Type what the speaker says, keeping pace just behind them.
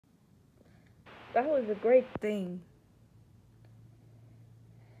That was a great thing.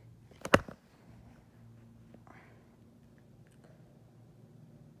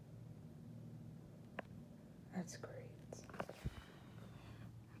 That's great.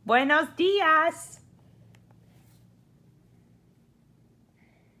 Buenos dias.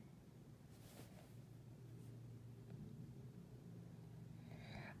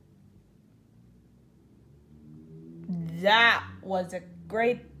 That was a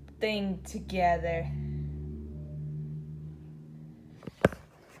great thing together.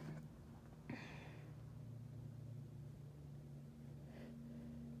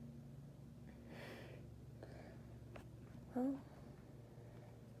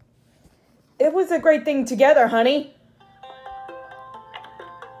 It was a great thing together, honey.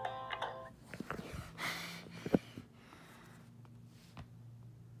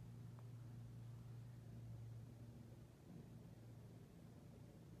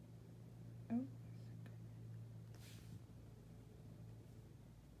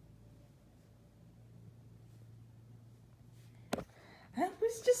 That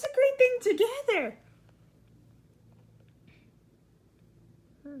was just a great thing together.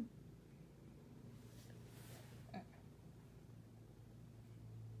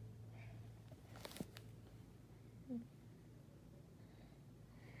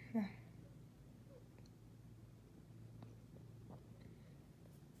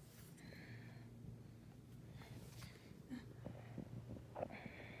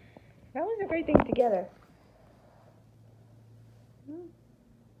 That was a great thing together.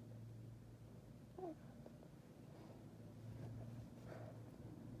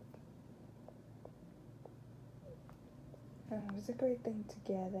 That was a great thing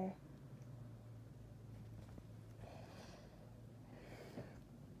together.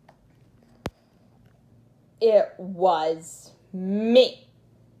 It was me.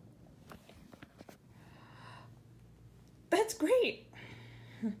 That's great.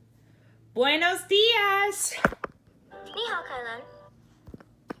 Buenos dias. 你好，凯伦。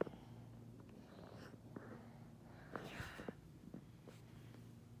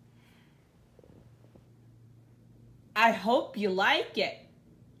 I hope you like it.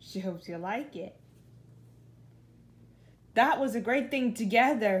 She hopes you like it. That was a great thing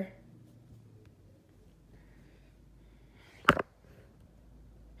together.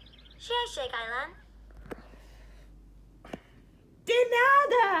 谢谢凯伦。 De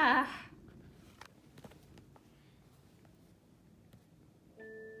nada.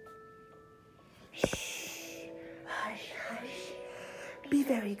 Hush, hush. Be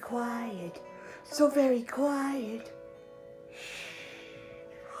very quiet. So very quiet.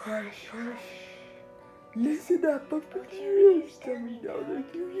 Hush, hush. Listen up, open your ears. Tell me now that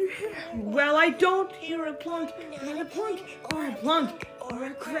you hear. Well, I don't hear a plunk, not a plunk, or a plunk, Or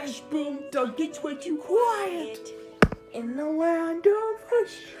a crash, boom, dog gets way too quiet. In the land of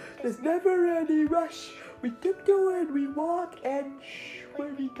hush, there's never any rush. We tiptoe and we walk and shh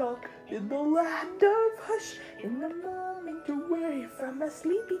when we talk. In the land of hush, in the moment away from a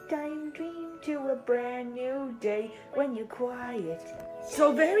sleepy time dream to a brand new day when you're quiet.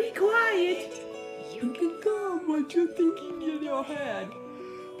 so very quiet. You can calm what you're thinking in your head.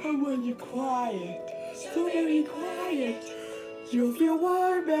 And when you're quiet, so very quiet, you'll feel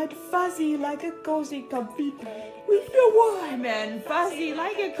warm and fuzzy like a cozy, comfy bed. We feel warm And fuzzy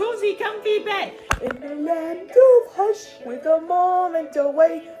like a cozy, comfy bed. in the land of hush, with a moment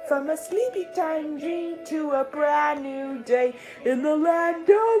away from a sleepy time dream to a brand new day. In the land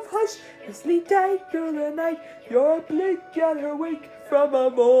of hush, sleep tight through the night. You're blink and awake from a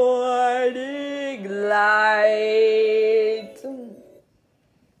morning light.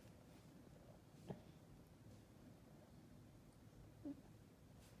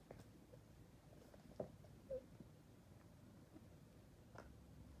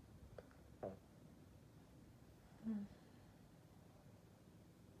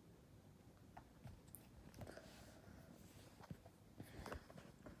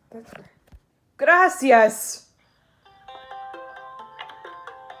 That's right. Gracias.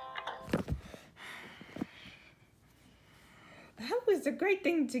 That was a great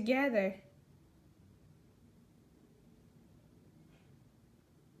thing together.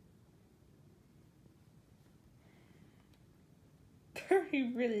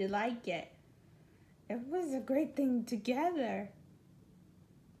 I really like it. It was a great thing together.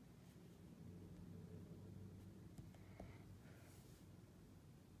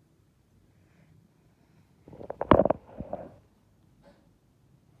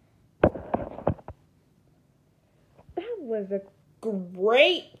 That was a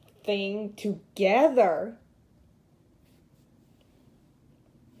great thing together.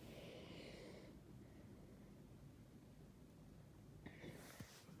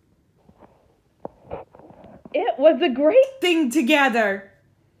 was a great thing together.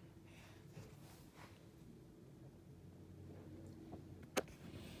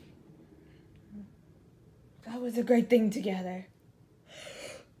 That was a great thing together.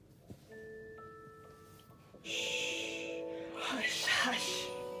 Shh. Hush, hush.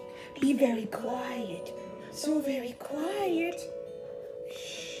 Be very quiet. So very quiet.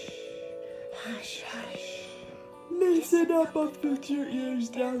 Shh. Hush, hush. Listen up, I'll put your ears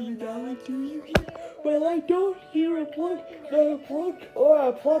down now. Do you hear? Well, I don't hear a plunk, not a plunk, or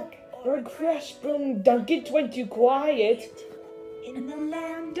a plunk, or a crash, boom, don't get too quiet. In the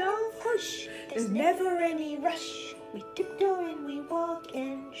land of hush, there's never any rush. We tiptoe and we walk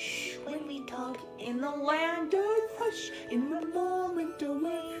and shh when we talk. In the land of hush, in the moment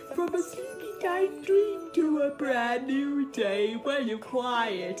away from a sleepy tight dream to a brand new day. When you're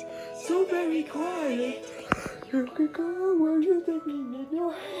quiet, so very quiet, you can go where you're thinking in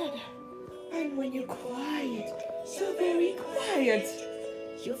your head. And when you're quiet, so very quiet,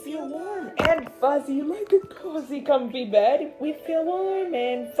 you feel warm and fuzzy like a cozy comfy bed. We feel warm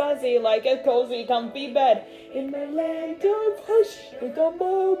and fuzzy like a cozy comfy bed. In the land of hush, with a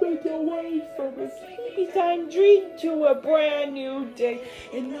moment away from a sleepy time dream to a brand new day.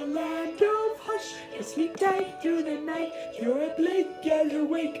 In the land of hush, you sleep tight through the night. You're a blink and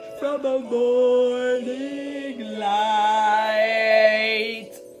awake from a morning light.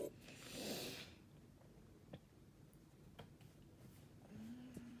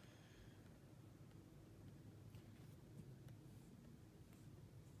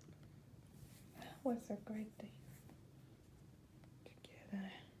 Was a great thing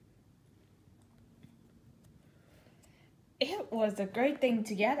together. It was a great thing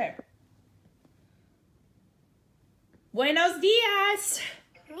together. Buenos dias.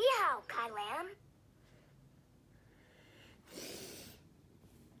 Ni hao, Kailan.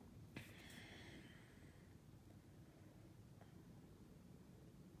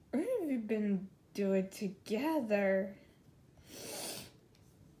 What have you been doing together?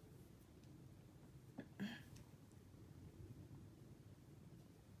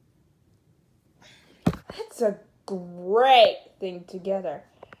 That's a great thing together.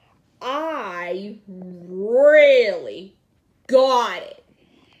 I really got it.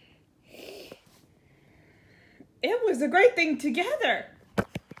 It was a great thing together.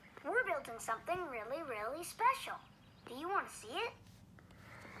 We're building something really, really special. Do you want to see it?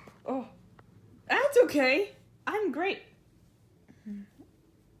 Oh, that's okay. I'm great.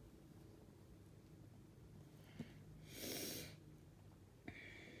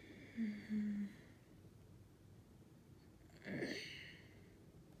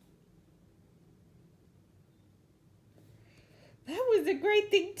 That was a great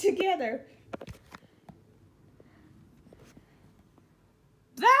thing together.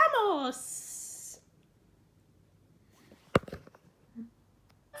 Vamos!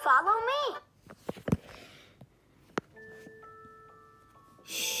 Follow me.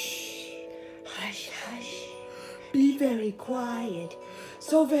 Shh. Hush, hush. Be very quiet.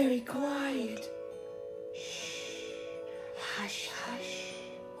 So very quiet. Shh. Hush, hush.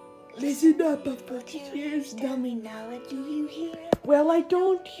 Listen up, I'll put your ears down me now. Do you hear? Well, I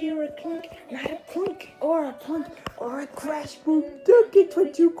don't hear a clunk, not a plunk, or a plunk, or a crash, boom. Don't get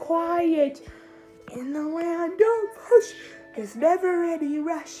too quiet. In the land of hush, there's never any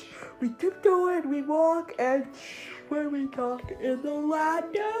rush. We tiptoe and we walk and shh when we talk. In the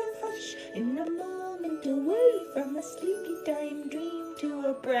land of hush, in a moment away from a sleepy time dream to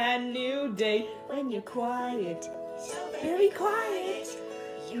a brand new day. When you're quiet, so very quiet,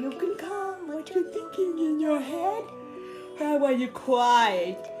 you can calm what you're thinking in your head. And when you're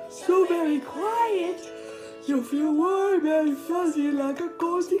quiet, so very quiet, you feel warm and fuzzy like a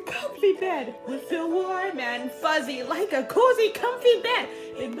cozy comfy bed. We feel warm and fuzzy like a cozy comfy bed.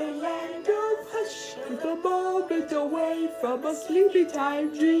 In the land of hush, with a moment away from a sleepy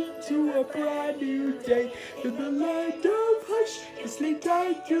time dream to a brand new day. In the land of hush, you sleep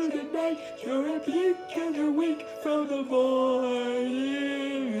tight through the night. You're a blink and a wink from the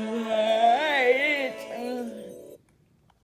morning light.